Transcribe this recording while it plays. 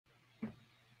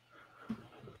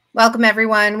Welcome,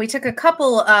 everyone. We took a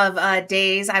couple of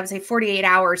days, I would say 48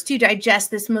 hours, to digest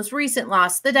this most recent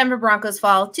loss. The Denver Broncos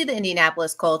fall to the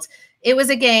Indianapolis Colts. It was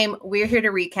a game. We're here to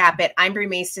recap it. I'm Bri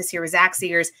here with Zach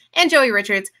Sears and Joey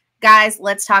Richards. Guys,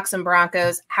 let's talk some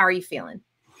Broncos. How are you feeling?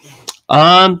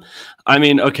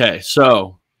 Okay,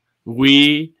 so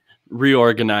we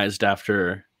reorganized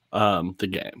after the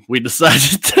game. We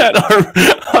decided that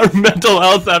our mental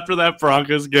health after that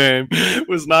Broncos game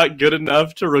was not good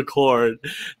enough to record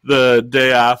the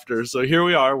day after. So here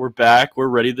we are. We're back. We're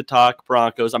ready to talk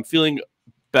Broncos. I'm feeling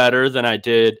better than I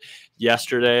did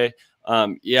yesterday.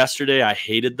 Yesterday I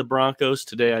hated the Broncos.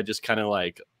 Today I just kind of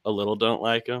like a little don't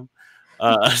like them.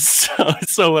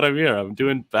 So what I'm here, I'm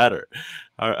doing better.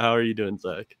 How are you doing,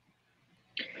 Zach?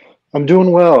 I'm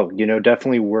doing well.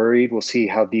 Definitely worried. We'll see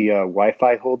how the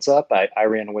Wi-Fi holds up. I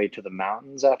ran away to the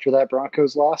mountains after that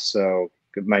Broncos loss, so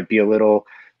it might be a little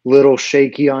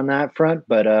shaky on that front.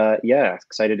 But yeah,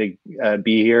 excited to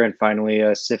be here and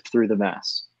finally sift through the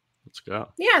mess. Let's go.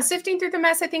 Yeah, sifting through the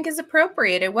mess, I think, is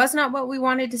appropriate. It was not what we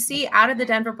wanted to see out of the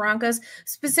Denver Broncos,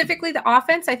 specifically the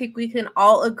offense. I think we can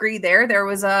all agree there. There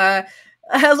was a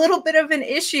little bit of an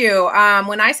issue.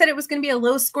 When I said it was going to be a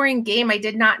low-scoring game, I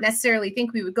did not necessarily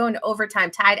think we would go into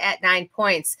overtime tied at 9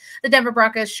 points. The Denver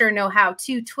Broncos sure know how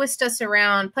to twist us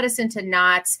around, put us into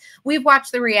knots. We've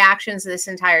watched the reactions this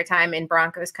entire time in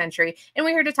Broncos country, and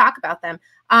we're here to talk about them.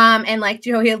 And like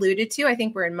Joey alluded to, I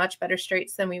think we're in much better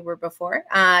straits than we were before.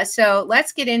 So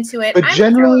let's get into it. But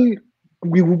generally,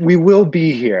 we will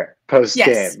be here post-game.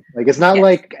 Yes. Like, it's not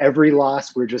like every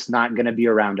loss we're just not going to be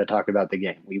around to talk about the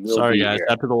game. We will. Sorry, be guys. here.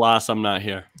 After the loss, I'm not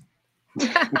here.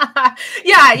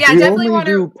 yeah, we definitely want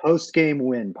to do post-game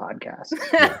win podcast.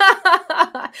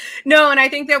 No, and I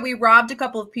think that we robbed a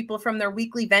couple of people from their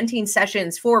weekly venting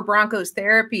sessions for Broncos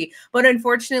therapy, but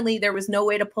unfortunately there was no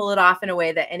way to pull it off in a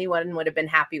way that anyone would have been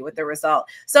happy with the result.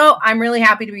 So I'm really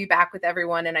happy to be back with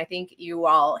everyone, and I think you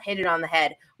all hit it on the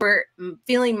head. We're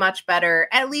feeling much better,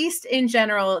 at least in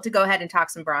general, to go ahead and talk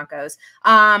some Broncos.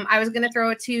 I was going to throw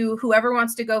it to whoever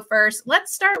wants to go first.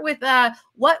 Let's start with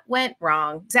what went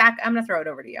wrong. Zach, I'm going to throw it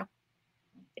over to you.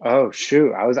 Oh,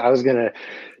 shoot. I was going to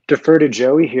defer to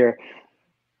Joey here.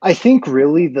 I think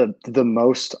really the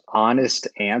most honest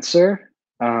answer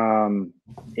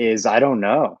is I don't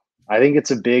know. I think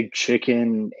it's a big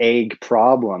chicken egg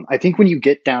problem. I think when you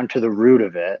get down to the root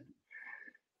of it,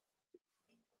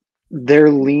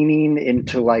 they're leaning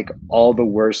into like all the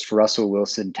worst Russell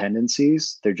Wilson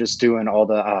tendencies. They're just doing all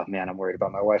the, oh man, I'm worried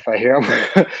about my Wi-Fi here.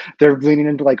 They're leaning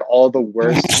into like all the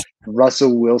worst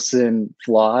Russell Wilson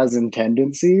flaws and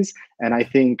tendencies. And I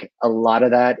think a lot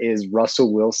of that is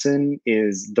Russell Wilson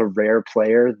is the rare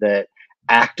player that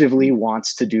actively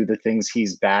wants to do the things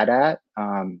he's bad at,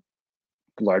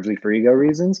 largely for ego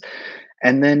reasons.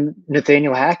 And then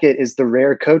Nathaniel Hackett is the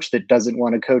rare coach that doesn't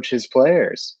want to coach his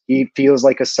players. He feels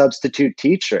like a substitute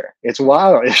teacher. It's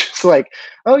wild. It's just like,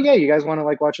 oh yeah, you guys want to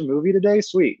like watch a movie today?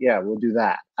 Sweet. Yeah, we'll do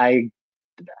that. I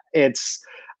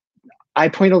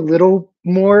point a little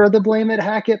more of the blame at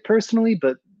Hackett personally,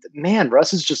 but man,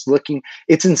 Russ is just looking,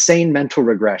 it's insane mental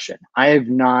regression.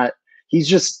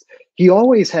 He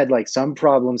always had like some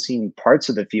problem seeing parts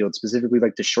of the field, specifically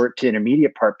like the short to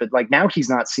intermediate part, but like now he's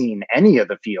not seeing any of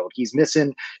the field. He's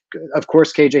missing, of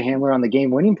course, KJ Hamler on the game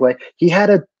winning play. He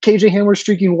had a KJ Hamler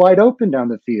streaking wide open down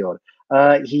the field.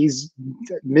 He's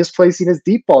misplacing his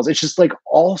deep balls. It's just like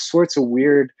all sorts of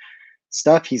weird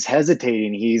stuff. He's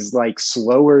hesitating. He's like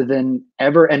slower than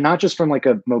ever. And not just from like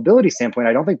a mobility standpoint.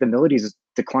 I don't think the mobility has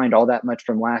declined all that much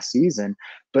from last season,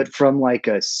 but from like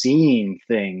a seeing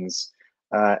things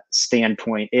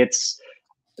standpoint,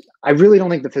 I really don't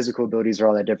think the physical abilities are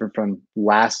all that different from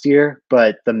last year,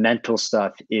 but the mental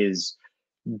stuff is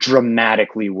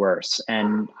dramatically worse.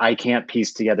 And I can't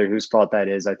piece together whose fault that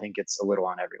is. I think it's a little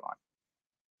on everyone.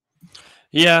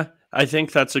 Yeah, I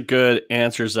think that's a good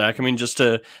answer, Zach. I mean, just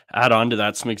to add on to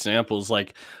that, some examples,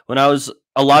 like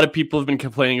a lot of people have been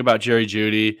complaining about Jerry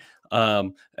Jeudy.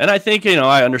 And I think,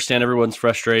 I understand everyone's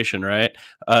frustration, right?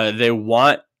 They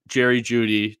want Jerry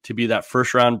Jeudy to be that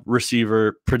first round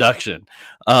receiver production.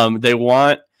 And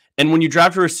when you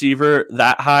draft a receiver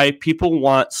that high, people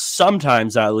want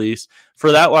sometimes at least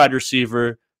for that wide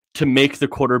receiver to make the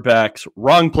quarterback's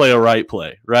wrong play a right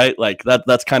play, right? Like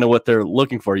that's kind of what they're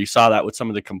looking for. You saw that with some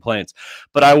of the complaints.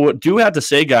 But I do have to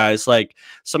say, guys, like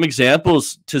some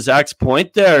examples to Zach's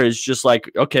point there is just like,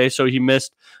 okay, so he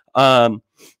missed there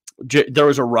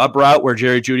was a rub route where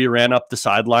Jerry Jeudy ran up the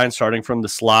sideline starting from the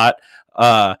slot,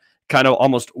 kind of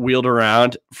almost wheeled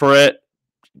around for it,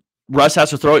 Russ has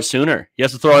to throw it sooner. He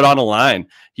has to throw it on a line.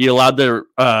 He allowed the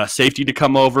safety to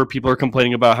come over. People are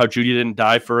complaining about how Jeudy didn't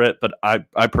die for it, but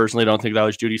I personally don't think that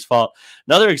was Judy's fault.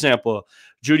 Another example,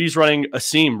 Judy's running a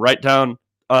seam right down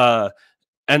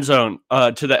end zone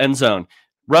to the end zone.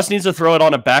 Russ needs to throw it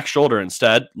on a back shoulder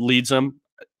instead, leads him.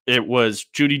 It was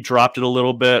Jeudy dropped it a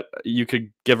little bit. You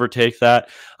could give or take that.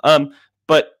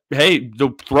 But hey, the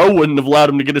throw wouldn't have allowed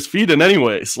him to get his feet in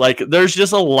anyways. Like, there's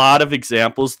just a lot of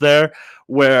examples there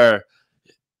where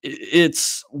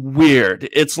it's weird.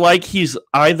 It's like he's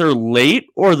either late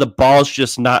or the ball's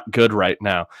just not good right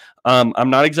now. I'm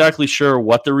not exactly sure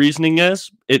what the reasoning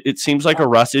is. It seems like a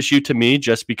Russ issue to me,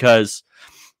 just because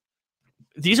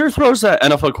these are throws that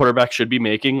NFL quarterbacks should be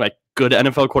making, like good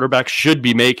NFL quarterbacks should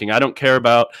be making. I don't care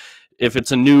about if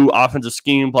it's a new offensive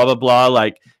scheme, blah, blah, blah.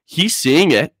 Like, he's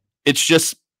seeing it. It's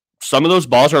just some of those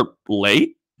balls are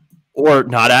late or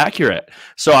not accurate.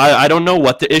 So I don't know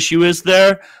what the issue is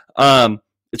there.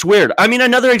 It's weird. I mean,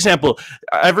 another example,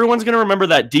 everyone's going to remember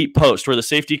that deep post where the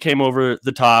safety came over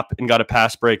the top and got a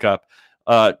pass breakup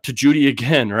to Jeudy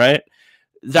again, right?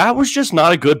 That was just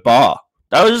not a good ball.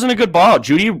 That wasn't a good ball.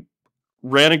 Jeudy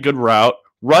ran a good route.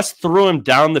 Russ threw him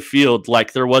down the field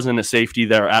like there wasn't a safety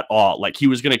there at all. Like he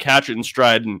was going to catch it in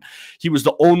stride, and he was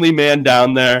the only man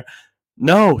down there.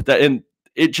 No, and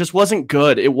it just wasn't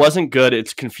good. It wasn't good.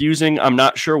 It's confusing. I'm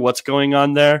not sure what's going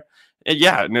on there.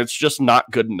 And it's just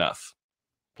not good enough.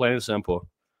 Plain and simple.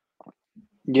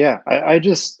 Yeah, I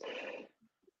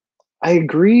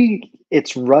agree.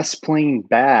 It's Russ playing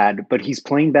bad, but he's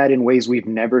playing bad in ways we've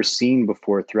never seen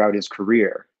before throughout his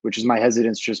career, which is my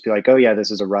hesitance to just be like, oh yeah,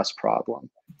 this is a Russ problem.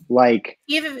 Like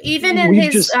even in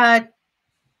his I'm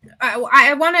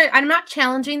not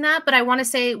challenging that, but I want to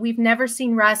say we've never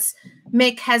seen Russ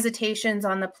make hesitations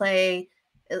on the play.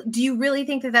 Do you really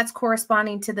think that that's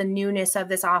corresponding to the newness of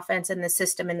this offense and the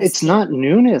system? It's not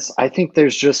newness. I think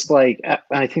there's just I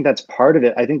think that's part of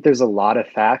it. I think there's a lot of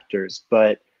factors,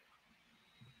 but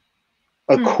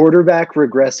a quarterback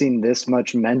regressing this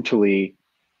much mentally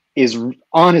is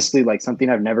honestly like something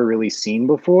I've never really seen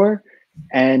before.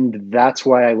 And that's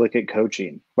why I look at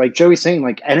coaching. Like Joey's saying,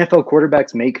 like NFL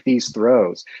quarterbacks make these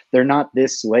throws. They're not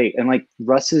this late. And like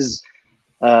Russ is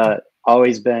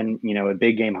always been, a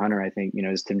big game hunter, I think,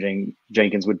 as Tim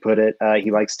Jenkins would put it.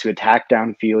 He likes to attack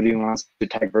downfield. He wants to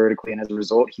attack vertically. And as a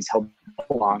result, he's held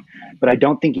long. But I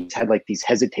don't think he's had like these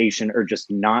hesitation or just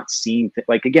not seeing.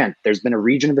 Like, again, there's been a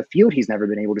region of the field he's never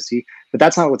been able to see. But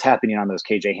that's not what's happening on those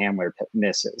KJ Hamler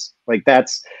misses. Like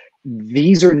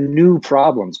these are new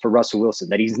problems for Russell Wilson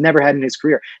that he's never had in his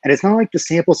career. And it's not like the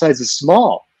sample size is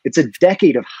small. It's a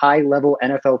decade of high-level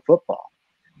NFL football.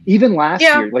 Even last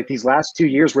year, like these last 2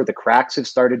 years where the cracks have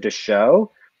started to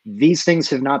show, these things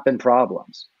have not been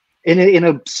problems. In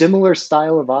a similar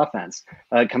style of offense,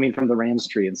 coming from the Rams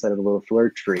tree instead of the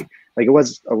LaFleur tree. Like it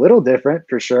was a little different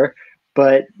for sure,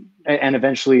 and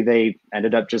eventually they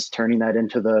ended up just turning that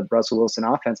into the Russell Wilson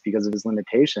offense because of his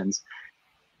limitations.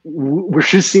 We're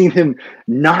just seeing him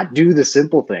not do the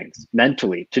simple things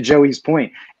mentally, to Joey's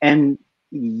point. And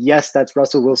yes, that's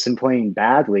Russell Wilson playing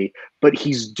badly, but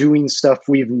he's doing stuff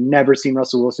we've never seen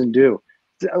Russell Wilson do.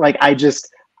 Like, I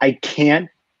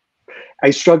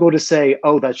struggle to say,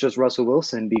 oh, that's just Russell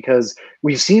Wilson, because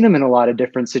we've seen him in a lot of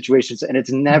different situations and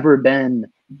it's never been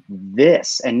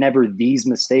this and never these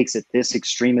mistakes at this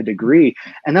extreme a degree.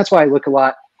 And that's why I look a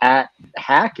lot at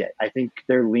Hackett. I think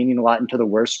they're leaning a lot into the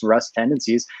worst Russ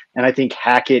tendencies. And I think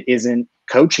Hackett isn't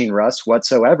coaching Russ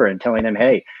whatsoever and telling him,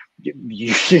 hey,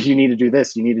 you need to do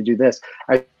this. You need to do this.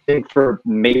 I think for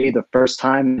maybe the first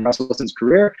time in Russell Wilson's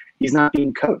career, he's not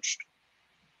being coached.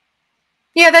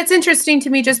 Yeah, that's interesting to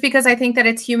me just because I think that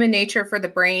it's human nature for the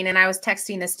brain. And I was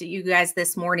texting this to you guys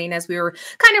this morning as we were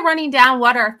kind of running down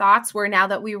what our thoughts were now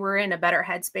that we were in a better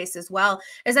headspace as well,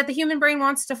 is that the human brain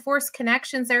wants to force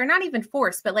connections there, not even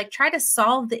force, but like try to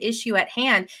solve the issue at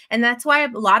hand. And that's why a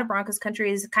lot of Broncos country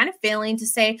is kind of failing to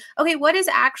say, okay, what is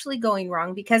actually going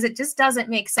wrong? Because it just doesn't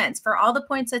make sense for all the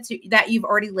points that you've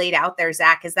already laid out there,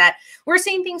 Zach, is that we're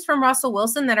seeing things from Russell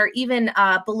Wilson that are even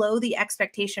below the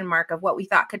expectation mark of what we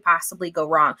thought could possibly go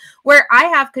wrong. Where I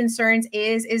have concerns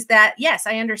is that, yes,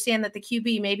 I understand that the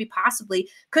QB maybe possibly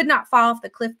could not fall off the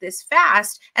cliff this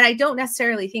fast. And I don't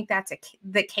necessarily think that's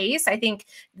the case. I think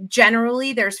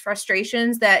generally there's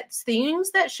frustrations that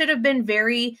things that should have been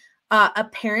very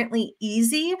apparently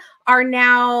easy are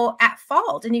now at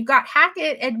fault. And you've got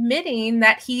Hackett admitting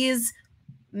that he's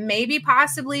maybe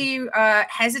possibly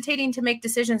hesitating to make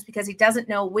decisions because he doesn't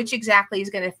know which exactly is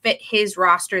going to fit his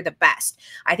roster the best.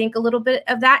 I think a little bit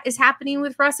of that is happening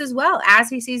with Russ as well. As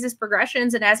he sees his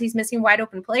progressions and as he's missing wide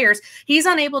open players, he's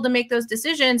unable to make those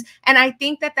decisions. And I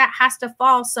think that has to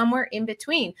fall somewhere in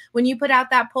between. When you put out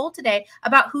that poll today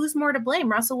about who's more to blame,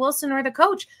 Russell Wilson or the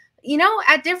coach, you know,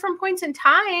 at different points in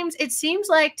times, it seems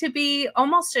like to be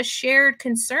almost a shared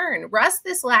concern. Russ,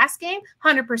 this last game,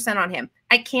 100% on him.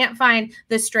 I can't find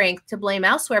the strength to blame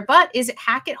elsewhere. But is it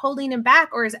Hackett holding him back,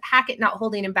 or is it Hackett not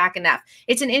holding him back enough?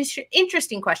 It's an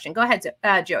interesting question. Go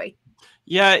ahead, Joey.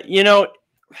 Yeah, you know,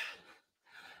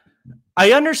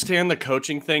 I understand the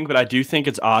coaching thing, but I do think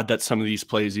it's odd that some of these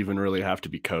plays even really have to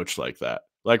be coached like that.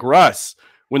 Like Russ,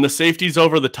 when the safety's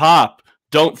over the top,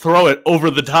 don't throw it over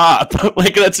the top.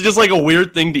 Like, that's just like a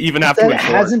weird thing to even have to enforce.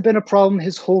 That hasn't been a problem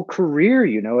his whole career.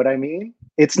 You know what I mean?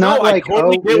 It's not like, I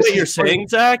totally get what you're saying,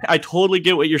 Zach. I totally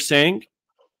get what you're saying.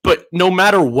 But no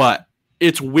matter what,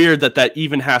 it's weird that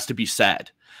even has to be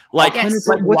said. Like,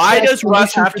 why does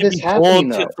Russ have to be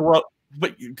told to throw?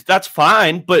 But that's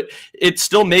fine. But it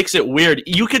still makes it weird.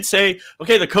 You could say,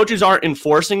 okay, the coaches aren't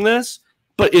enforcing this,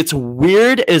 but it's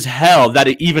weird as hell that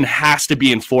it even has to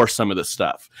be enforced, some of this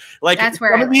stuff. Like,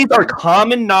 some of these are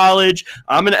common knowledge.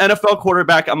 I'm an NFL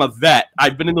quarterback. I'm a vet.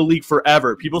 I've been in the league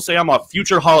forever. People say I'm a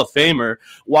future Hall of Famer.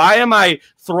 Why am I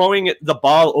throwing the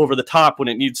ball over the top when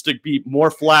it needs to be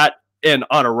more flat and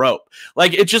on a rope?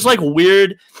 Like, it's just like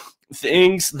weird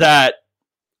things that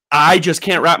I just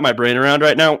can't wrap my brain around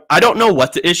right now. I don't know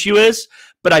what the issue is,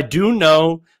 but I do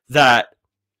know that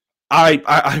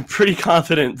I'm pretty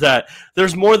confident that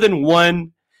there's more than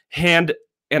one hand,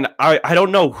 and I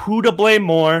don't know who to blame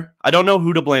more. I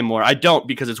don't,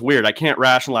 because it's weird. I can't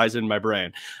rationalize it in my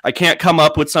brain. I can't come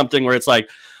up with something where it's like,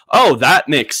 oh, that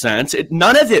makes sense.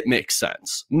 None of it makes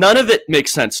sense. None of it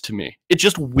makes sense to me. It's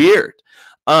just weird.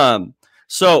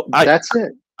 So that's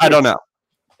it. I don't know.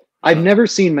 I've never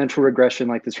seen mental regression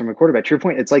like this from a quarterback. To your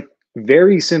point, it's like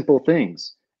very simple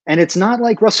things. And it's not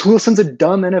like Russell Wilson's a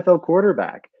dumb NFL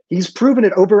quarterback. He's proven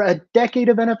it over a decade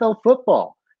of NFL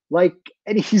football. Like,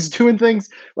 and he's doing things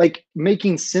like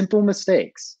making simple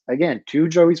mistakes. Again, to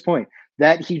Joey's point,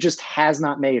 that he just has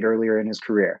not made earlier in his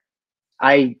career.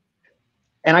 I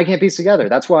can't piece together.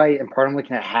 That's why in part I'm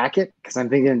looking at Hackett, because I'm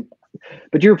thinking,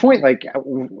 but to your point, like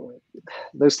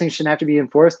those things shouldn't have to be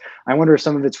enforced. I wonder if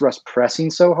some of it's Russ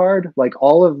pressing so hard, like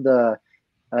all of the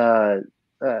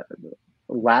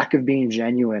lack of being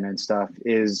genuine and stuff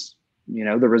is, you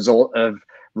know, the result of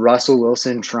Russell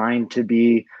Wilson trying to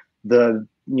be the,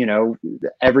 you know,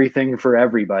 everything for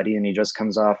everybody, and he just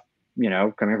comes off, you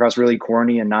know, coming across really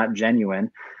corny and not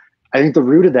genuine. I think the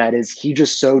root of that is he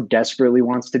just so desperately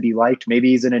wants to be liked. Maybe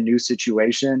he's in a new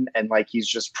situation and like he's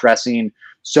just pressing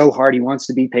so hard. He wants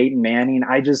to be Peyton Manning.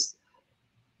 To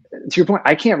your point,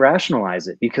 I can't rationalize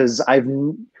it because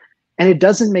and it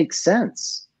doesn't make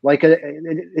sense. Like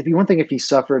it'd be one thing if he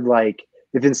suffered, like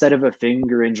if instead of a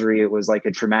finger injury, it was like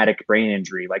a traumatic brain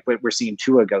injury, like what we're seeing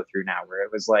Tua go through now, where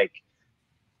it was like,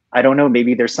 I don't know,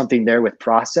 maybe there's something there with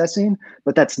processing,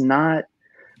 but that's not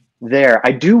there.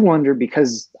 I do wonder,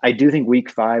 because I do think week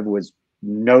 5 was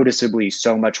noticeably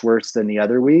so much worse than the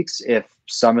other weeks, if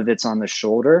some of it's on the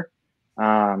shoulder.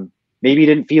 Maybe he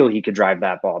didn't feel he could drive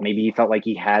that ball. Maybe he felt like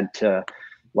he had to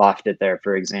loft it there,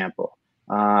 for example.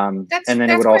 And then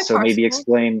it would also maybe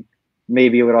explain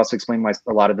why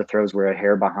a lot of the throws were a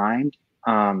hair behind.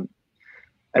 I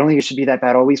don't think it should be that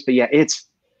bad always, but yeah, it's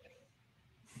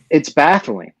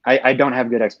baffling. I don't have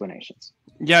good explanations.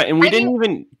 Yeah, and we didn't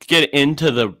even get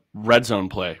into the red zone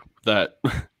play that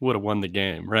would have won the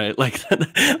game, right? Like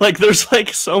there's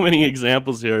like so many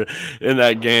examples here in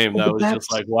that game that was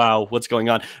just like, wow, what's going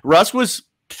on? Russ was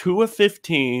 2 of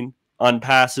 15 on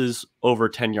passes over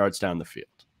 10 yards down the field.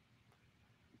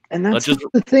 And that's just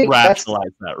the thing.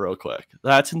 Rationalize that real quick.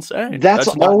 That's insane. That's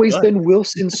always been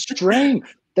Wilson's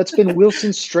strength. That's been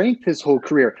Wilson's strength his whole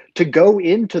career, to go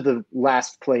into the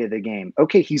last play of the game.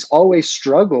 Okay, he's always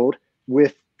struggled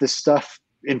with the stuff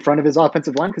in front of his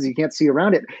offensive line because he can't see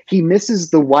around it. He misses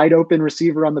the wide open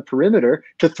receiver on the perimeter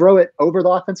to throw it over the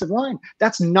offensive line.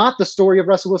 That's not the story of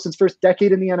Russell Wilson's first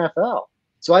decade in the NFL.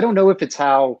 So I don't know if it's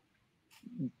how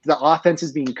the offense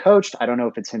is being coached. I don't know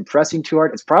if it's him pressing too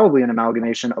hard. It's probably an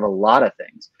amalgamation of a lot of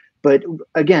things. But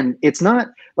again, it's not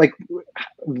like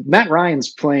Matt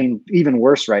Ryan's playing even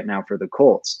worse right now for the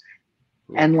Colts.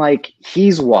 And like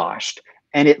he's washed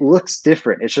and it looks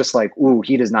different. It's just like, ooh,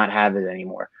 he does not have it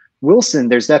anymore. Wilson,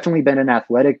 there's definitely been an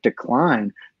athletic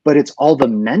decline, but it's all the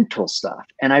mental stuff.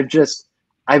 And I don't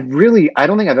think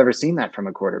I've ever seen that from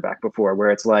a quarterback before, where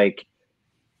it's like,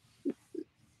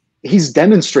 he's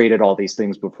demonstrated all these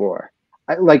things before.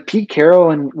 like Pete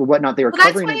Carroll and whatnot, they were Well,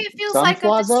 that's covering why it feels some like a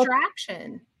flaws up.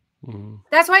 distraction.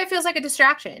 That's why it feels like a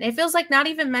distraction. It feels like not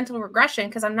even mental regression,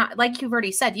 because I'm not, like you've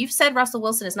already said, you've said Russell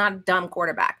Wilson is not a dumb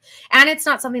quarterback. And it's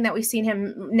not something that we've seen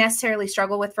him necessarily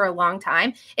struggle with for a long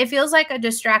time. It feels like a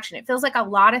distraction. It feels like a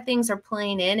lot of things are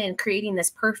playing in and creating this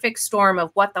perfect storm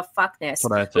of what the fuckness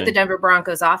with the Denver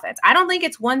Broncos offense. I don't think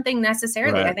it's one thing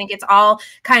necessarily. I think it's all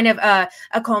kind of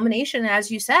a culmination, as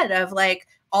you said, of like,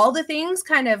 all the things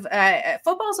kind of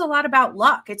football's a lot about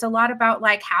luck. It's a lot about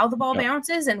like how the ball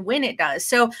bounces and when it does.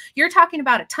 So you're talking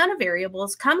about a ton of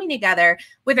variables coming together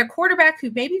with a quarterback who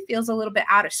maybe feels a little bit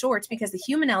out of sorts, because the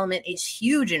human element is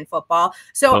huge in football.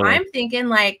 So I'm thinking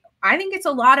like, I think it's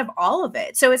a lot of all of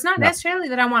it. So it's not necessarily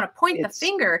that I want to point the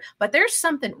finger, but there's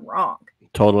something wrong.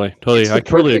 Totally. I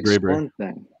totally agree, Bri.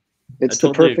 It's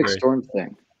the perfect storm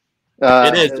thing.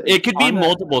 It is. It could be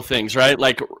multiple things, right?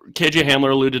 Like KJ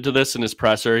Hamler alluded to this in his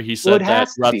presser. He said that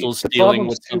Russell's dealing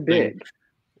with something. Big.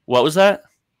 What was that?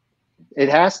 It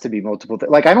has to be multiple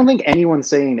things. Like, I don't think anyone's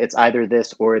saying it's either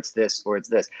this or it's this or it's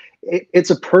this.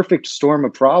 It's a perfect storm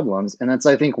of problems. And that's,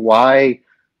 I think, why,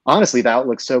 honestly, the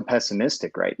outlook's so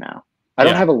pessimistic right now. I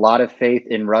don't have a lot of faith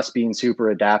in Russ being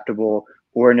super adaptable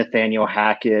or Nathaniel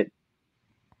Hackett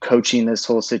coaching this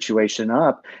whole situation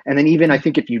up. And then even I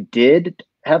think if you did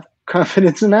have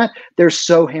confidence in that, they're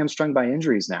so hamstrung by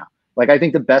injuries now. Like, I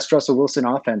think the best Russell Wilson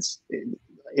offense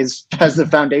has the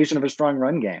foundation of a strong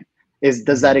run game.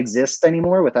 Does that exist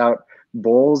anymore without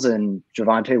Bowles and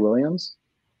Javonte Williams?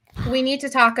 We need to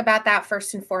talk about that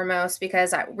first and foremost,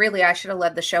 because I should have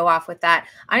led the show off with that.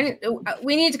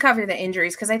 We need to cover the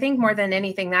injuries, because I think more than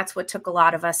anything, that's what took a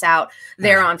lot of us out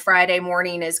there on Friday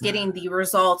morning, is getting the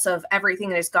results of everything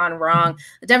that has gone wrong.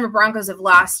 The Denver Broncos have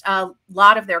lost a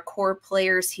lot of their core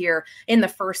players here in the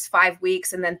first 5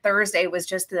 weeks. And then Thursday was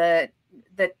just the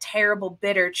terrible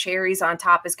bitter cherries on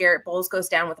top, as Garrett Bowles goes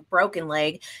down with a broken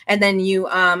leg. And then you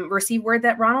receive word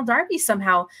that Ronald Darby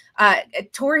somehow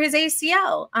tore his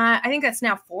ACL. I think that's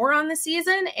now 4 on the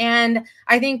season. And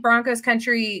I think Broncos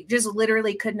country just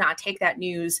literally could not take that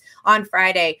news on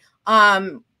Friday.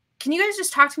 Can you guys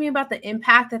just talk to me about the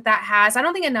impact that has? I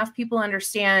don't think enough people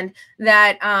understand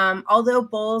that although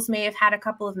Bowles may have had a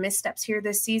couple of missteps here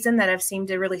this season that have seemed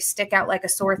to really stick out like a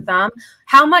sore thumb,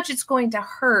 how much it's going to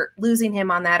hurt losing him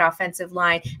on that offensive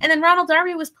line. And then Ronald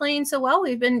Darby was playing so well.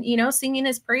 We've been, singing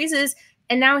his praises,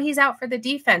 and now he's out for the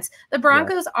defense. The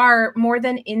Broncos are more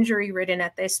than injury ridden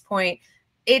at this point.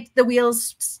 The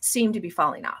wheels seem to be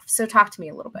falling off. So talk to me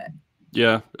a little bit.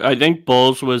 Yeah, I think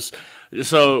Bowles was –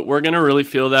 so we're going to really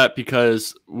feel that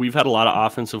because we've had a lot of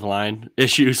offensive line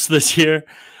issues this year.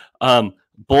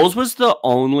 Bowles was the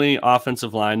only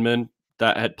offensive lineman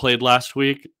that had played last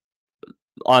week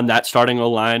on that starting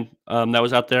O-line that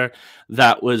was out there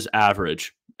that was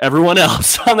average. Everyone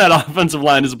else on that offensive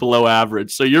line is below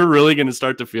average. So you're really going to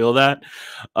start to feel that.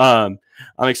 I'm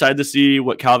excited to see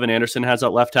what Calvin Anderson has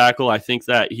at left tackle. I think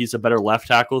that he's a better left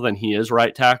tackle than he is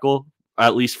right tackle,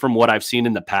 at least from what I've seen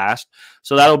in the past.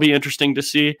 So that'll be interesting to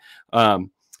see. And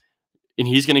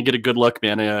he's going to get a good look,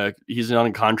 man. He's on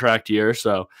a contract year,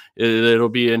 so it'll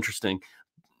be interesting.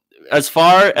 As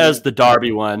far as the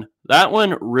Darby one, that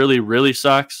one really, really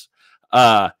sucks.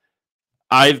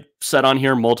 I've said on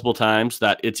here multiple times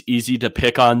that it's easy to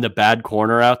pick on the bad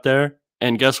corner out there.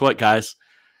 And guess what, guys?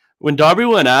 When Darby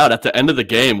went out at the end of the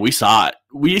game, we saw it.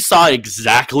 We saw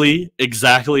exactly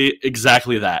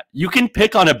that. You can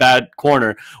pick on a bad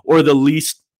corner or the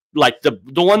least, like the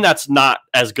one that's not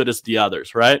as good as the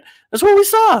others, right? That's what we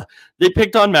saw. They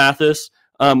picked on Mathis.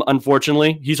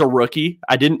 Unfortunately, he's a rookie.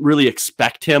 I didn't really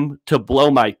expect him to blow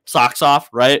my socks off,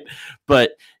 right?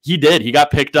 But he did. He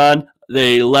got picked on.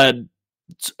 They led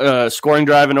scoring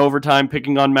drive in overtime,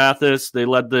 picking on Mathis. They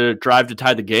led the drive to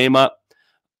tie the game up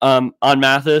on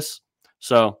Mathis.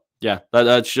 So, yeah,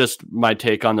 that's just my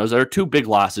take on those. There are 2 big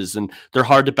losses, and they're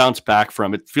hard to bounce back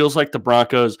from. It feels like the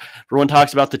Broncos, everyone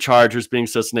talks about the Chargers being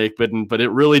so snake-bitten, but it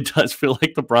really does feel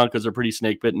like the Broncos are pretty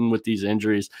snake-bitten with these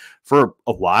injuries for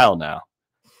a while now.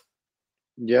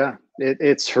 Yeah,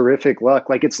 it's horrific luck.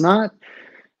 Like, it's not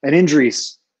an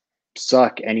injuries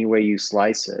suck any way you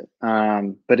slice it.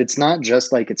 But it's not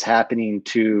just like it's happening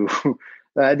to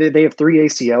they have 3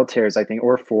 ACL tears, I think,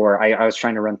 or 4. I was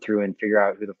trying to run through and figure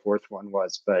out who the 4th one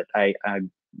was, but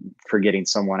I'm forgetting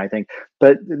someone, I think.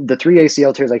 But the 3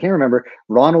 ACL tears, I can't remember.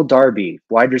 Ronald Darby,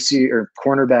 wide receiver,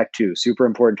 cornerback 2, super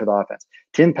important to the offense.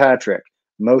 Tim Patrick,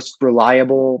 most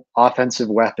reliable offensive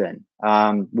weapon.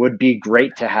 Would be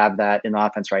great to have that in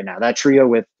offense right now. That trio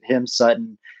with him,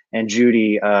 Sutton, and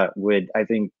Judy would, I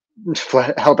think,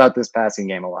 help out this passing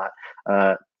game a lot.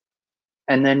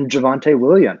 and then Javonte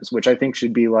Williams, which I think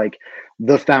should be like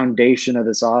the foundation of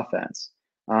this offense.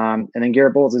 And then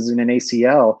Garrett Bowles is in an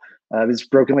ACL. It's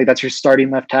broken leg. That's your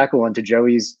starting left tackle. And to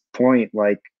Joey's point,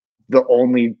 like the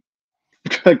only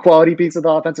quality piece of the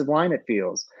offensive line, it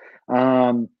feels.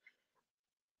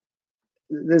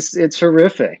 It's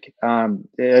horrific.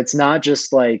 It's not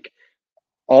just like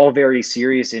all very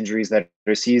serious injuries that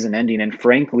are season ending and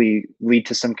frankly lead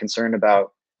to some concern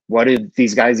about what did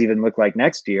these guys even look like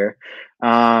next year.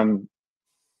 But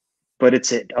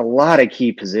it's a lot of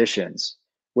key positions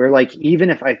where, like, even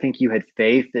if I think you had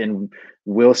faith in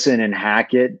Wilson and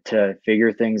Hackett to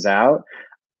figure things out,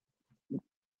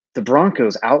 the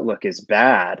Broncos' outlook is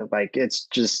bad. Like, it's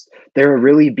just, they're a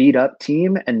really beat up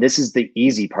team, and this is the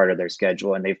easy part of their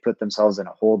schedule, and they've put themselves in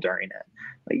a hole during it.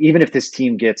 Like, even if this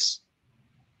team gets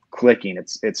clicking,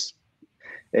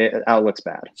 it outlook's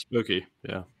bad. Spooky,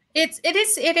 yeah. It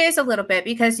is a little bit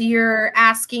because you're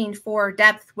asking for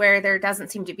depth where there doesn't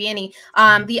seem to be any.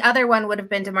 The other one would have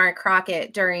been Damari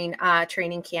Crockett during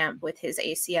training camp with his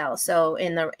ACL. So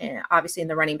obviously in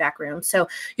the running back room. So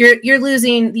you're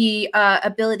losing the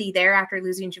ability there after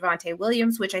losing Javonte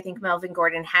Williams, which I think Melvin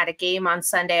Gordon had a game on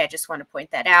Sunday. I just want to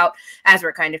point that out as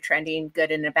we're kind of trending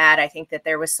good and bad. I think that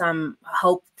there was some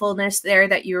hopefulness there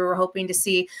that you were hoping to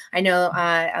see. I know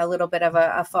a little bit of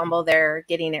a fumble there,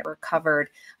 getting it recovered.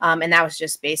 And that was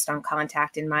just based on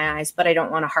contact in my eyes, but I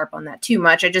don't want to harp on that too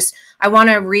much. I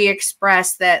want to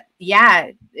re-express that,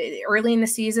 yeah, early in the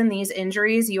season, these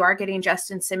injuries, you are getting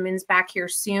Justin Simmons back here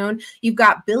soon. You've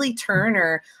got Billy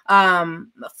Turner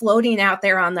floating out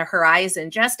there on the horizon,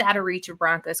 just out of reach of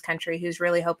Broncos country, who's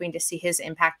really hoping to see his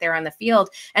impact there on the field.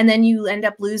 And then you end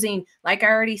up losing, like I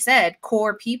already said,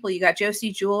 core people. You got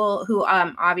Josie Jewell, who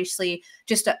obviously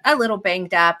just a little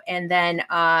banged up, and then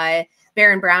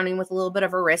Baron Browning with a little bit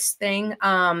of a wrist thing.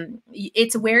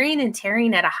 It's wearing and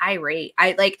tearing at a high rate.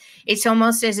 It's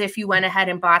almost as if you went ahead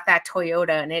and bought that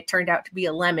Toyota and it turned out to be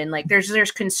a lemon. Like there's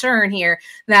concern here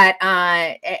that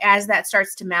as that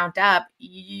starts to mount up,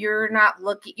 you're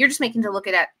just making to look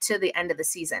at it to the end of the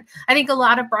season. I think a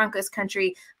lot of Broncos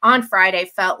country on Friday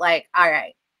felt like, all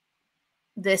right,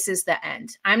 this is the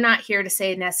end. I'm not here to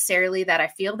say necessarily that I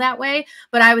feel that way,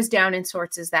 but I was down in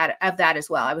sorts of that as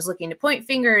well. I was looking to point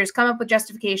fingers, come up with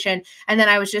justification, and then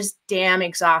I was just damn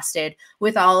exhausted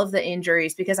with all of the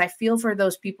injuries because I feel for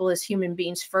those people as human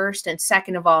beings first, and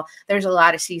second of all, there's a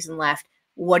lot of season left.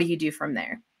 What do you do from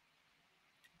there?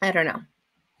 I don't know.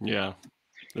 Yeah,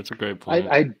 that's a great point.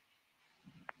 I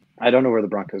don't know where the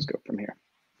Broncos go from here.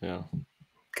 Yeah.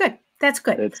 Good. That's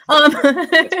good.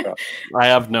 I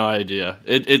have no idea.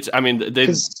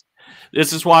 This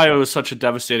is why it was such a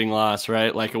devastating loss,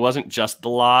 right? Like it wasn't just the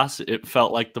loss; it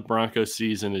felt like the Broncos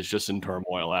season is just in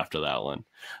turmoil after that one.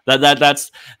 That's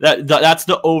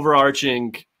the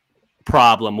overarching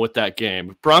problem with that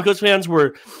game. Broncos fans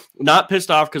were not pissed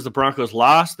off because the Broncos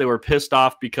lost; they were pissed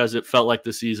off because it felt like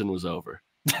the season was over.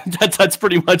 That's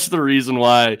pretty much the reason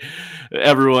why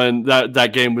everyone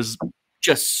that game was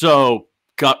just so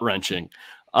gut-wrenching.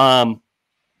 I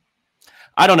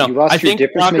don't know. I think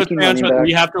Broncos fans, what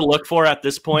we have to look for at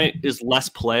this point is less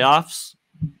playoffs,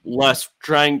 less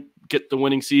trying to get the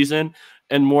winning season,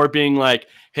 and more being like,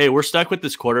 hey, we're stuck with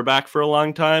this quarterback for a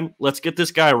long time. Let's get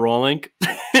this guy rolling.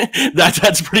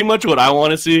 That's pretty much what I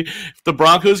want to see. If the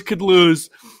Broncos could lose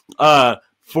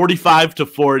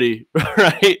 45-40,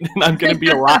 right? And I'm going to be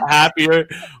a lot happier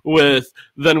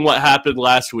than what happened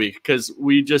last week because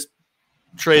we just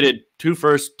traded 2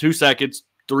 firsts, 2 seconds,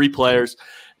 3 players,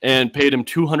 and paid him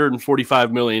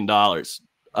 $245 million. On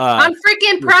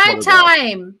freaking prime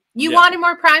time. You wanted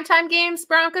more primetime games,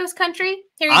 Broncos country?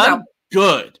 Here you go.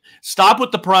 Good. Stop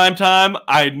with the prime time.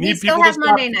 I need people to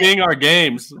stop seeing our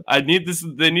games. They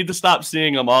need to stop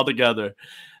seeing them all together.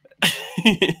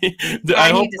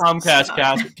 I hope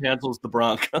Comcast cancels the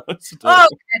Broncos. Oh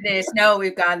goodness, no,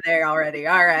 we've gone there already.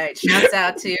 All right, shouts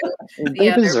out to the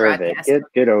other deserve it.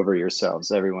 Get over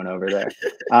yourselves, everyone over there.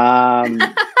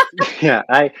 Yeah,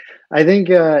 I think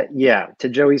to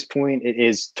Joey's point, it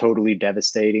is totally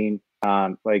devastating.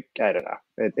 Like I don't know,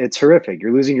 it's horrific.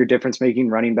 You're losing your difference-making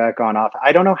running back on off.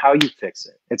 I don't know how you fix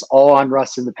it. It's all on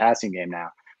Russ in the passing game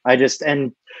now.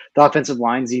 And the offensive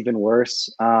line's even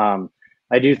worse.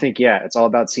 I do think, it's all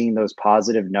about seeing those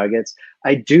positive nuggets.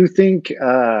 I do think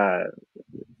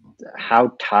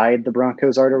how tied the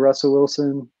Broncos are to Russell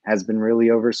Wilson has been really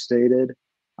overstated,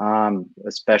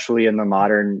 especially in the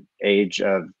modern age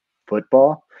of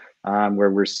football,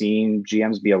 where we're seeing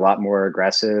GMs be a lot more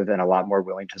aggressive and a lot more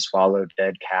willing to swallow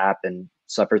dead cap and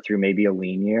suffer through maybe a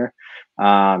lean year.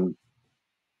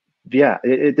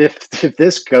 If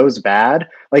this goes bad,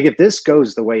 like if this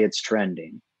goes the way it's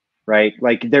trending, right?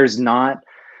 Like there's not,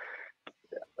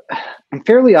 I'm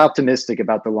fairly optimistic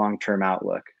about the long-term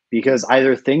outlook because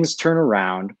either things turn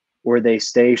around or they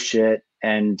stay shit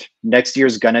and next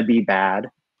year's gonna be bad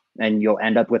and you'll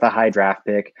end up with a high draft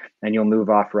pick and you'll move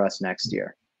off Russ next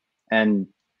year. And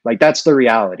like, that's the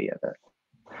reality of it.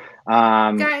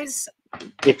 Guys,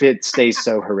 if it stays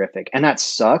so horrific, and that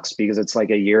sucks because it's like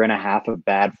a year and a half of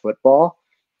bad football,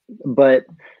 but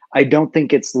I don't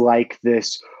think it's like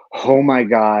this, oh my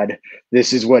God,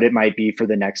 this is what it might be for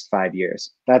the next 5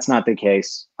 years. That's not the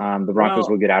case. The Broncos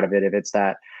will get out of it if it's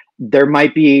that. There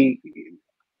might be,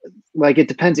 like, it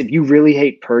depends. If you really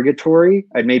hate purgatory,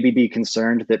 I'd maybe be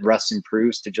concerned that Russ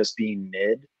improves to just being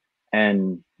mid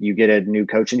and you get a new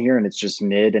coach in here and it's just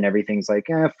mid and everything's like,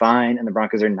 fine. And the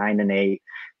Broncos are 9-8,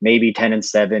 maybe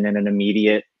 10-7 and an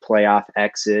immediate playoff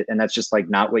exit. And that's just like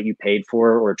not what you paid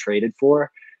for or traded for.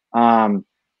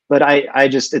 But I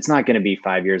just, it's not going to be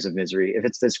 5 years of misery. If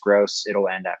it's this gross, it'll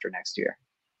end after next year.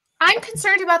 I'm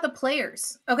concerned about the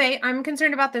players. Okay. I'm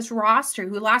concerned about this roster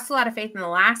who lost a lot of faith in the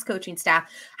last coaching staff.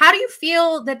 How do you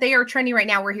feel that they are trending right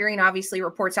now? We're hearing obviously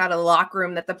reports out of the locker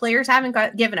room that the players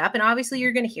haven't given up. And obviously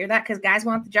you're going to hear that because guys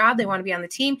want the job. They want to be on the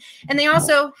team. And they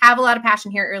also have a lot of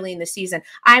passion here early in the season.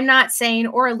 I'm not saying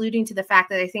or alluding to the fact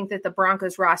that I think that the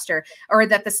Broncos roster or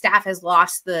that the staff has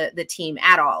lost the team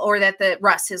at all, or that the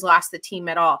Russ has lost the team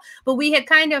at all. But we had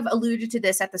kind of alluded to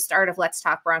this at the start of Let's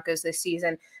Talk Broncos this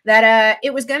season, that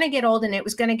it was going to get old and it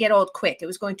was going to get old quick. It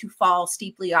was going to fall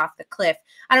steeply off the cliff.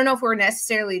 I don't know if we're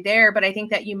necessarily there, but I think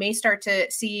that you may start to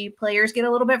see players get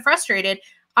a little bit frustrated.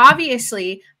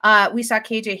 Obviously, we saw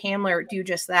KJ Hamler do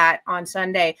just that on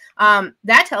Sunday.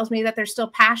 That tells me that there's still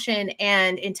passion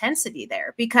and intensity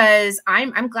there because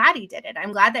I'm glad he did it.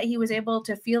 I'm glad that he was able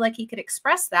to feel like he could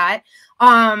express that.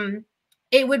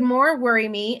 It would more worry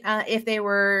me if they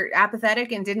were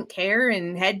apathetic and didn't care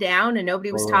and head down and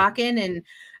nobody was talking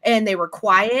and they were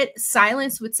quiet.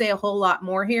 Silence would say a whole lot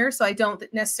more here. So I don't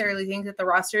necessarily think that the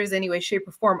roster is any way, shape,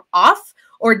 or form off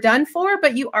or done for,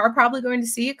 but you are probably going to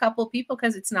see a couple of people,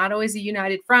 because it's not always a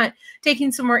united front,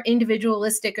 taking some more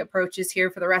individualistic approaches here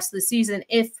for the rest of the season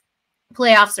if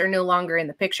playoffs are no longer in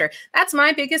the picture. That's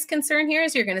my biggest concern here,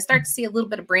 is you're going to start to see a little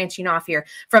bit of branching off here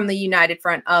from the united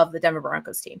front of the Denver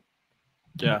Broncos team.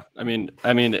 Yeah, I mean,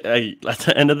 at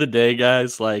the end of the day,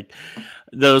 guys, like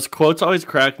those quotes always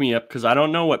crack me up because I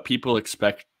don't know what people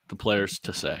expect the players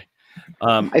to say.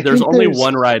 There's only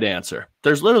one right answer.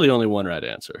 There's literally only one right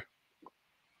answer.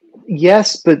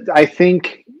 Yes, but I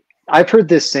think I've heard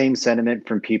this same sentiment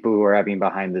from people who are having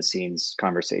behind the scenes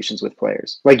conversations with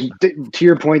players. Like, to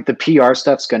your point, the PR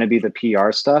stuff's going to be the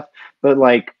PR stuff, but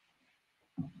like,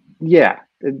 yeah,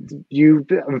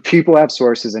 people have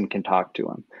sources and can talk to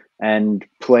them. And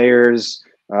players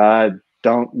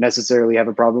don't necessarily have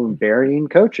a problem burying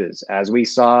coaches, as we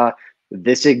saw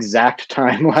this exact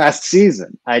time last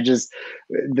season.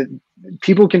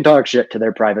 People can talk shit to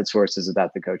their private sources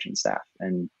about the coaching staff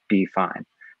and be fine.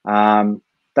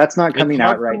 That's not coming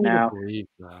out right now.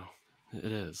 It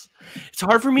is. It's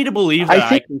hard for me to believe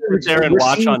that I can sit there and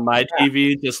watch on my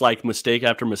TV just like mistake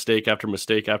after mistake after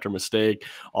mistake after mistake.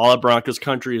 All of Broncos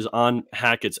country is on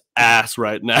Hackett's ass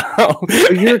right now.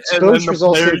 Your exposure is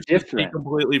also different.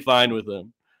 Completely fine with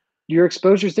him. Your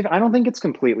exposure is different. I don't think it's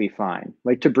completely fine.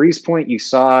 Like, to Bri's point, you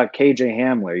saw KJ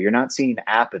Hamler. You're not seeing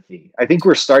apathy. I think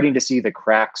we're starting to see the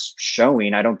cracks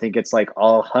showing. I don't think it's like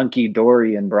all hunky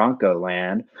dory in Bronco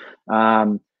land.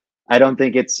 I don't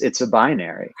think it's a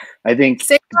binary. I think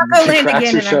say Bronco land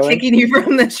again, and I'm kicking you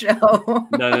from the show.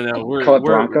 No. We're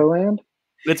Bronco land.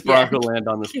 It's Bronco land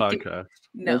on this podcast.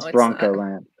 No, it's Bronco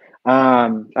land.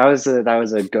 That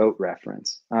was a goat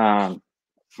reference.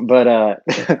 But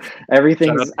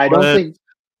everything's. I don't think.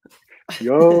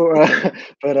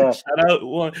 But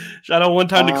shout out one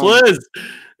time to Cliz.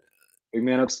 Big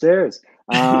man upstairs.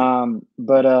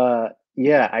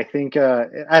 Yeah, I think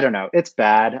I don't know. It's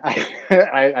bad.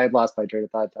 I lost my train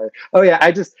of thought. Oh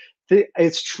yeah,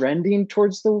 it's trending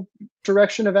towards the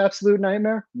direction of absolute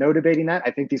nightmare. No debating that.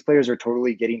 I think these players are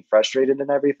totally getting frustrated and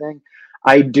everything.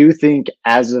 I do think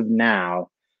as of now,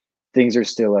 things are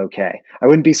still okay. I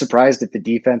wouldn't be surprised if the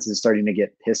defense is starting to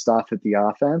get pissed off at the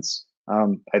offense.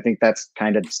 I think that's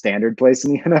kind of standard place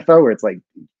in the NFL, where it's like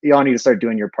you all need to start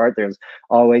doing your part. There's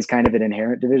always kind of an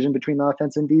inherent division between the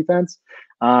offense and defense.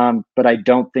 But I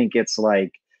don't think it's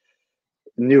like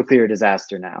nuclear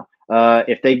disaster now.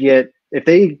 If they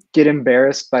get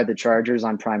embarrassed by the Chargers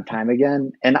on prime time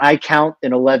again, and I count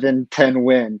an 11-10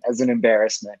 win as an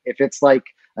embarrassment. If it's like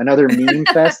another meme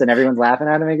fest and everyone's laughing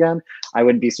at him again, I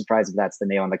wouldn't be surprised if that's the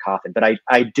nail in the coffin. But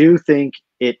I do think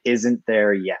it isn't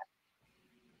there yet.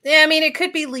 Yeah, I mean, it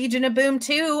could be Legion of Boom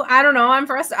too. I don't know. I'm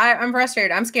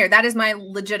frustrated. I'm scared. That is my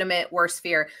legitimate worst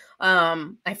fear.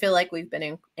 I feel like we've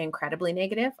been incredibly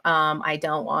negative. I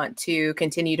don't want to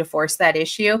continue to force that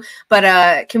issue.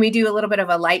 But can we do a little bit of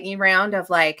a lightning round of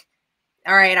like,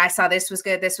 all right, I saw this was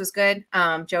good. This was good.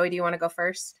 Joey, do you want to go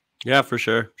first? Yeah, for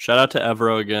sure. Shout out to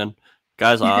Evero again.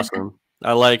 Guy's awesome.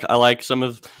 I like some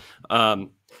of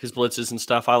his blitzes and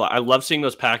stuff. I love seeing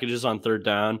those packages on third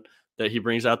down that he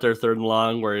brings out there third and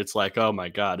long where it's like, oh my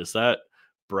God, is that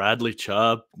Bradley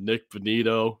Chubb, Nick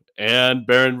Bonito, and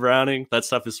Baron Browning? That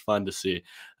stuff is fun to see.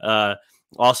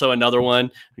 Also, another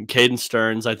one, Caden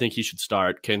Stearns. I think he should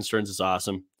start. Caden Stearns is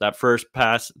awesome. That first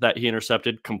pass that he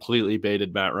intercepted completely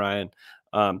baited Matt Ryan.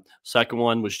 Second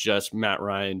one was just Matt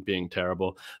Ryan being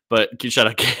terrible. But shout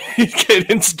out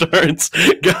Caden Stearns.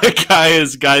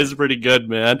 Guy is pretty good,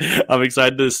 man. I'm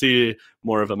excited to see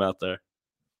more of him out there.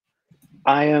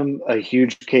 I am a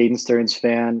huge Caden Stearns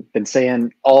fan. Been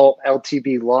saying all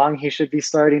LTB long he should be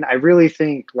starting. I really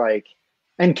think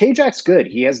and K-Jack's good.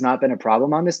 He has not been a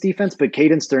problem on this defense, but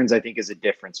Caden Stearns I think is a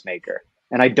difference maker.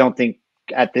 And I don't think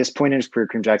at this point in his career,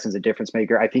 Kareem Jackson's a difference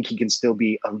maker. I think he can still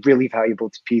be a really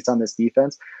valuable piece on this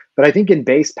defense. But I think in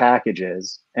base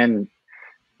packages, and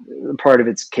part of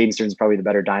it's Caden Stearns is probably the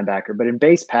better dime backer, but in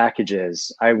base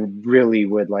packages, I really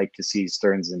would like to see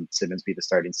Stearns and Simmons be the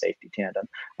starting safety tandem.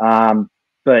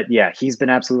 But yeah, he's been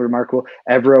absolutely remarkable.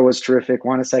 Evero was terrific.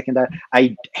 Want to second that?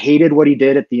 I hated what he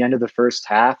did at the end of the first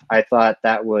half. I thought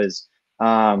that was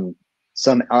some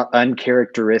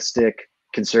uncharacteristic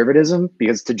conservatism,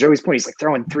 because to Joey's point, he's like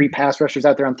throwing 3 pass rushers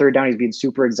out there on third down. He's being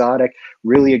super exotic,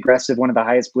 really aggressive, one of the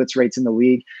highest blitz rates in the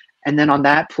league. And then on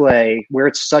that play, where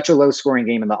it's such a low scoring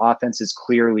game and the offense is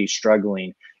clearly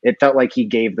struggling, it felt like he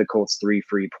gave the Colts 3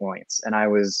 free points. And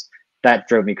that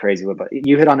drove me crazy. But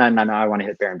you hit on that, and now I want to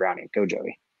hit Baron Browning. Go,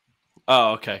 Joey.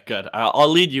 Oh, okay, good. I'll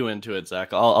lead you into it,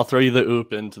 Zach. I'll throw you the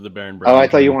oop into the Baron Browning. Oh, I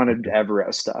thought you wanted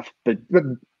Evero stuff. But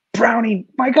Browning,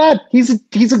 my God, he's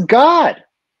a god.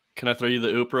 Can I throw you the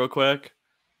oop real quick?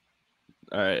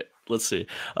 All right, let's see.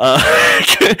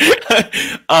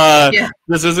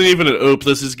 This isn't even an oop.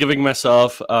 This is giving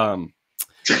myself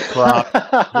prop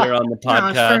here on the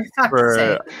podcast.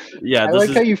 I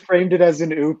like how you framed it as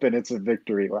an oop, and it's a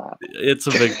victory lap. It's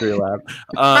a victory lap.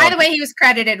 By the way, he was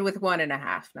credited with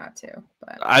 1.5, not 2.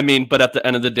 But at the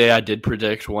end of the day, I did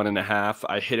predict 1.5.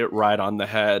 I hit it right on the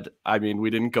head. I mean,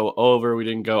 we didn't go over, we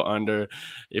didn't go under.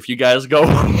 If you guys go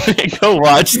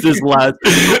watch this last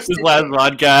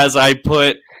podcast, I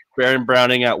put Baron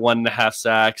Browning at 1.5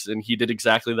 sacks, and he did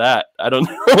exactly that. I don't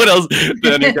know what else.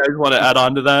 Do any of you guys want to add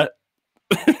on to that?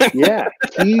 Yeah,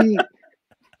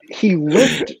 he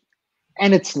looked,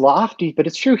 and it's lofty, but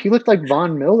it's true. He looked like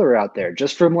Von Miller out there,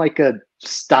 just from like a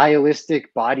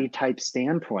stylistic body type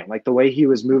standpoint. Like the way he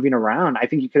was moving around, I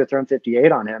think you could have thrown 58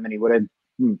 on him, and he would have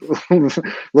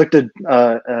looked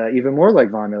even more like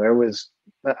Von Miller.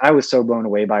 I was so blown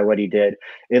away by what he did.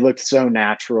 It looked so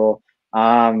natural.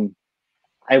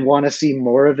 I want to see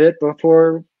more of it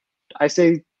before I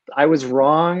say I was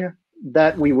wrong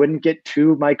that we wouldn't get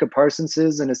 2 Micah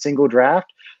Parsonses in a single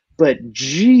draft. But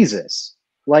Jesus,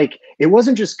 it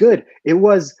wasn't just good. It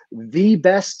was the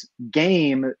best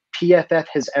game PFF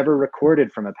has ever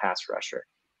recorded from a pass rusher.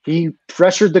 He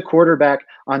pressured the quarterback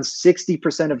on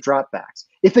 60% of dropbacks.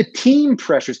 If a team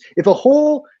pressures, if a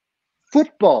whole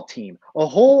football team, a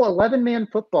whole 11-man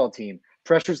football team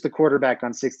pressures the quarterback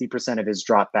on 60% of his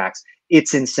dropbacks,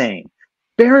 it's insane.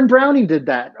 Baron Browning did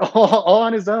that all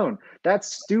on his own.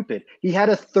 That's stupid. He had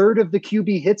 1/3 of the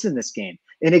QB hits in this game,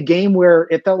 in a game where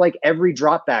it felt like every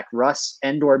dropback, Russ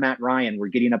and/or Matt Ryan were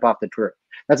getting up off the turf.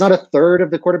 That's not 1/3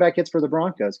 of the quarterback hits for the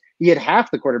Broncos. He had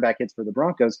half the quarterback hits for the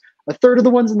Broncos, 1/3 of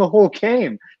the ones in the whole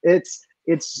game. It's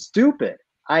stupid.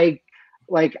 I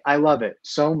love it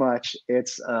so much.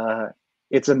 It's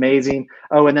amazing.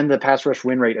 Oh, and then the pass rush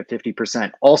win rate of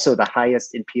 50%, also the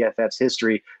highest in PFF's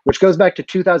history, which goes back to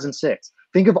 2006.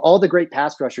 Think of all the great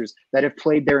pass rushers that have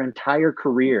played their entire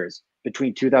careers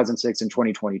between 2006 and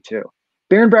 2022.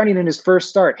 Baron Browning in his first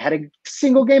start had a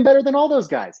single game better than all those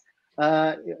guys.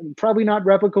 Probably not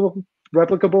replicable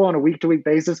on a week-to-week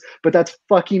basis, but that's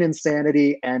fucking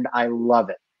insanity, and I love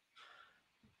it.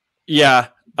 Yeah.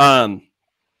 Am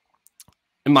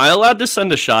I allowed to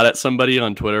send a shot at somebody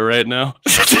on Twitter right now?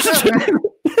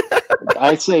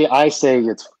 I say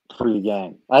it's free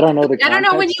game. I don't know the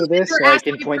context of this, so I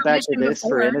can point back to this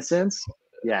for innocence.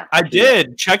 Yeah, I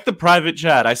did. Check the private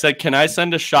chat. I said, "Can I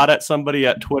send a shot at somebody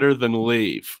at Twitter, then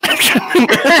leave?"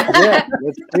 Yeah,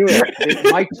 let's do it.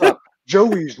 It's mic drop.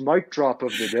 Joey's mic drop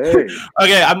of the day.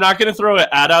 Okay, I'm not going to throw an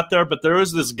ad out there, but there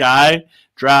was this guy,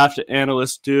 draft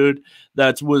analyst dude,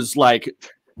 that was like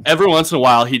every once in a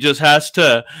while he has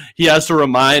to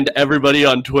remind everybody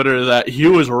on Twitter that he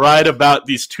was right about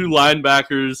these three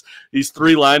linebackers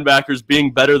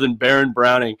being better than Baron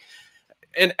Browning.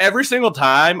 And every single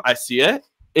time I see it,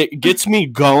 it gets me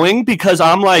going because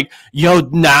I'm like, yo,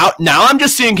 now I'm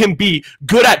just seeing him be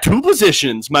good at two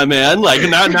positions, my man. Like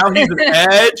now he's an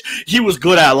edge. He was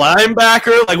good at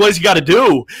linebacker. Like, what does he got to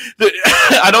do?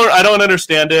 I don't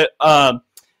understand it.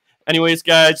 Anyways,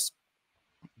 guys,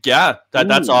 yeah,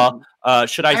 that's all.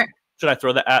 Should I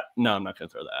throw the at? No, I'm not gonna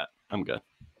throw the at. I'm good.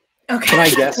 Okay. Can I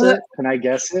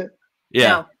guess it?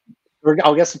 Yeah. No.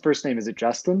 I'll guess the first name. Is it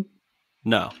Justin?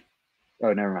 No.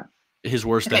 Oh, never mind. His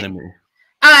worst enemy.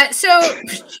 So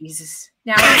Jesus.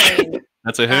 Now we're playing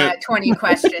that's a hit. 20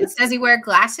 questions. Does he wear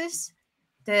glasses?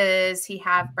 Does he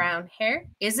have brown hair?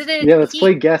 Is it a let's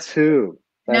play Guess Who.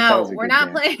 No, we're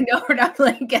not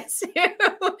playing Guess Who.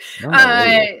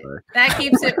 That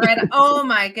keeps it right. Oh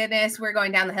my goodness, we're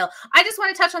going down the hill. I just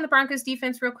want to touch on the Broncos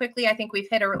defense real quickly. I think we've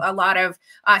hit a lot of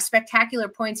spectacular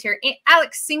points here.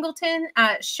 Alex Singleton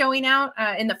showing out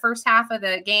in the first half of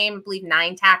the game. I believe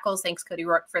 9 tackles. Thanks, Cody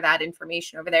Rourke, for that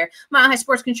information over there. Mile High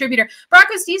Sports contributor.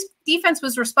 Broncos defense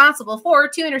was responsible for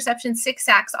 2 interceptions, 6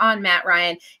 sacks on Matt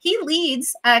Ryan. He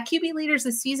leads QB leaders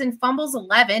this season. Fumbles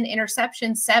 11,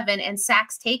 interceptions 7, and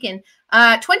sacks taken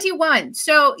 21.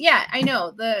 So yeah, I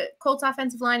know the Colts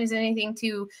offensive line is anything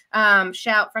to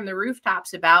shout from the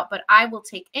rooftops about, but I will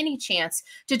take any chance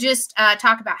to just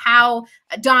talk about how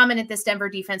dominant this Denver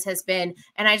defense has been.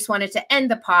 And I just wanted to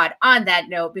end the pod on that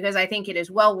note because I think it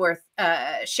is well worth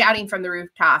shouting from the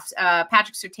rooftops.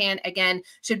 Patrick Surtain, again,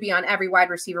 should be on every wide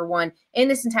receiver 1 in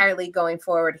this entire league going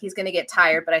forward. He's going to get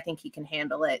tired, but I think he can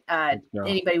handle it.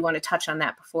 Anybody want to touch on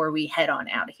that before we head on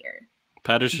out of here?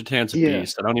 Patrick Surtain's a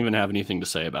beast. I don't even have anything to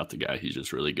say about the guy. He's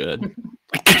just really good.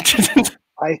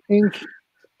 I think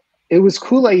it was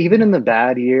cool. Like, even in the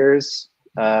bad years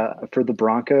for the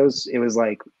Broncos, it was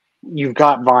like you've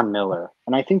got Von Miller.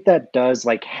 And I think that does,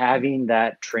 like, having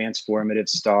that transformative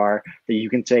star that you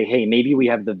can say, hey, maybe we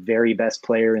have the very best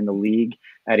player in the league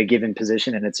at a given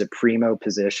position and it's a primo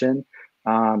position.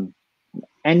 And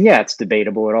yeah, it's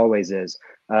debatable. It always is.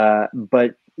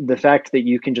 But the fact that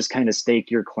you can just kind of stake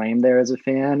your claim there as a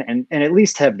fan and at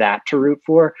least have that to root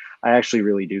for, I actually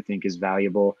really do think is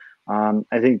valuable.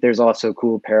 I think there's also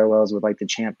cool parallels with like the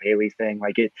Champ Bailey thing.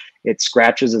 Like it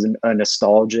scratches a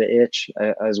nostalgia itch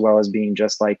as well as being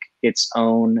just like its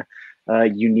own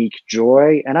unique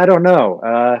joy. And I don't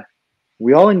know,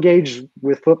 we all engage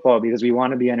with football because we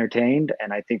want to be entertained.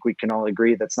 And I think we can all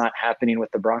agree that's not happening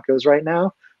with the Broncos right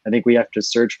now. I think we have to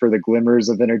search for the glimmers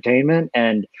of entertainment,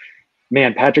 and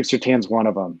man, Patrick Surtain's one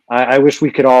of them. I wish we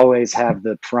could always have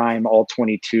the prime all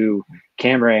 22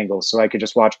 camera angles so I could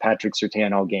just watch Patrick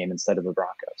Surtain all game instead of the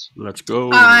Broncos. Let's go.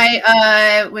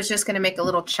 I was just going to make a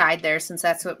little chide there since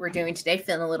that's what we're doing today,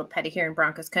 feeling a little petty here in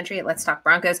Broncos country. Let's talk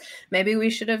Broncos. Maybe we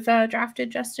should have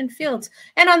drafted Justin Fields.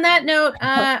 And on that note,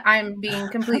 I'm being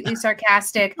completely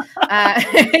sarcastic.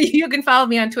 You can follow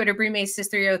me on Twitter,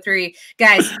 BriMaces303.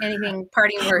 Guys, anything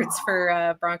parting words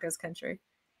for Broncos country?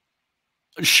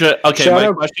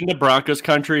 My question to Broncos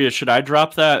country is, should I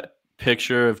drop that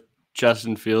picture of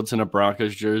Justin Fields in a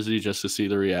Broncos jersey just to see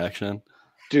the reaction?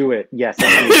 Do it. Yes.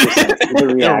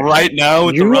 Right now,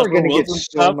 with you are going to get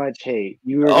so much hate.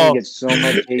 You are going to get so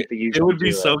much hate that you. It would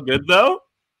be so good, though.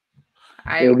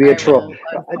 It would be a troll.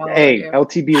 Hey,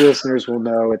 LTB listeners will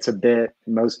know it's a bit.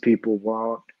 Most people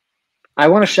won't. I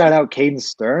want to shout out Caden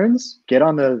Stearns. Get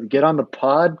on the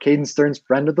pod. Caden Stearns,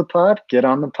 friend of the pod. Get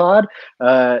on the pod.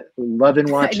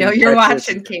 Loving watching. I know you're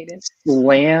Texas watching,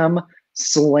 Caden.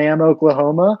 Slam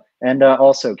Oklahoma. And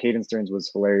also, Caden Stearns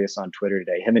was hilarious on Twitter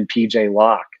today. Him and PJ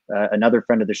Locke, another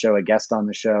friend of the show, a guest on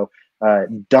the show,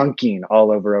 dunking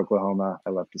all over Oklahoma. I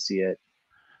love to see it.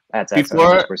 That's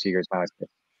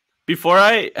Before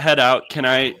I head out, can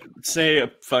I say a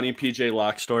funny PJ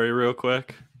Locke story real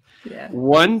quick? Yeah.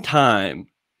 One time,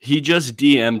 he just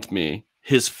DM'd me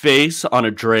his face on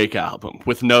a Drake album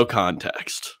with no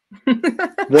context.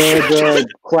 the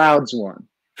Clouds one.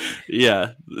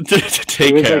 Yeah.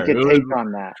 Take care. Like a take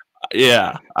on that.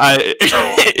 Yeah.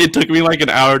 It took me like an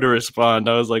hour to respond.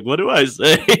 I was like, what do I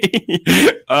say?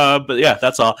 But yeah,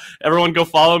 that's all. Everyone go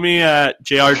follow me at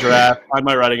JR Draft. Find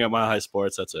my writing at Mile High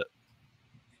Sports. That's it.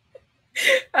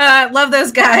 Love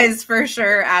those guys for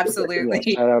sure. Absolutely.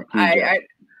 Yeah, shout out PJ.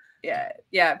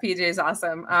 Yeah, PJ is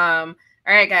awesome. All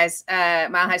right, guys,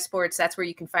 Mile High Sports, that's where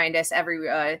you can find us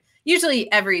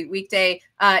usually every weekday,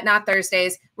 not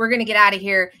Thursdays. We're going to get out of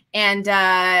here, and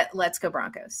let's go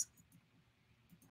Broncos.